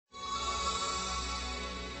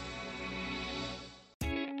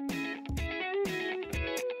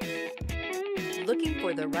Looking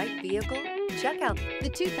for the right vehicle? Check out the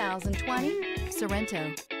 2020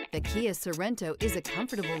 Sorento. The Kia Sorento is a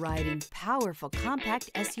comfortable riding, powerful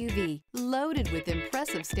compact SUV loaded with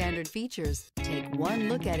impressive standard features. Take one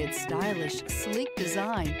look at its stylish, sleek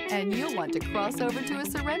design and you'll want to cross over to a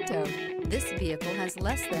Sorento. This vehicle has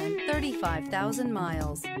less than 35,000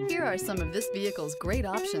 miles. Here are some of this vehicle's great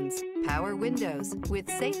options: power windows with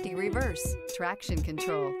safety reverse, traction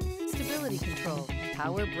control, stability control,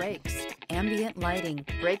 power brakes, ambient lighting,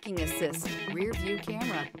 braking assist, rear view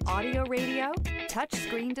camera, audio radio, touch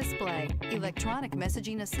screen display, electronic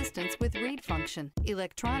messaging assistance with read function,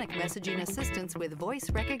 electronic messaging assistance with voice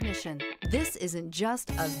recognition. This isn't just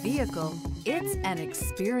a vehicle, it's an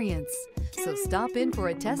experience. So stop in for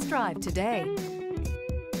a test drive today.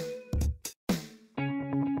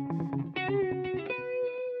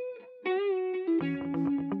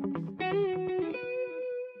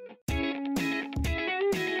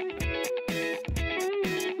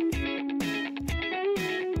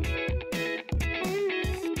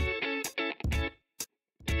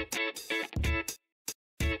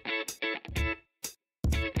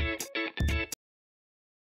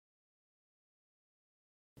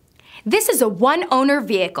 This is a one-owner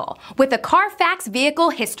vehicle with a Carfax Vehicle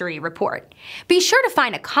History Report. Be sure to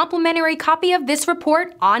find a complimentary copy of this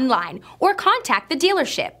report online or contact the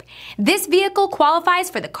dealership. This vehicle qualifies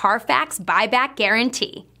for the Carfax Buyback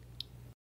Guarantee.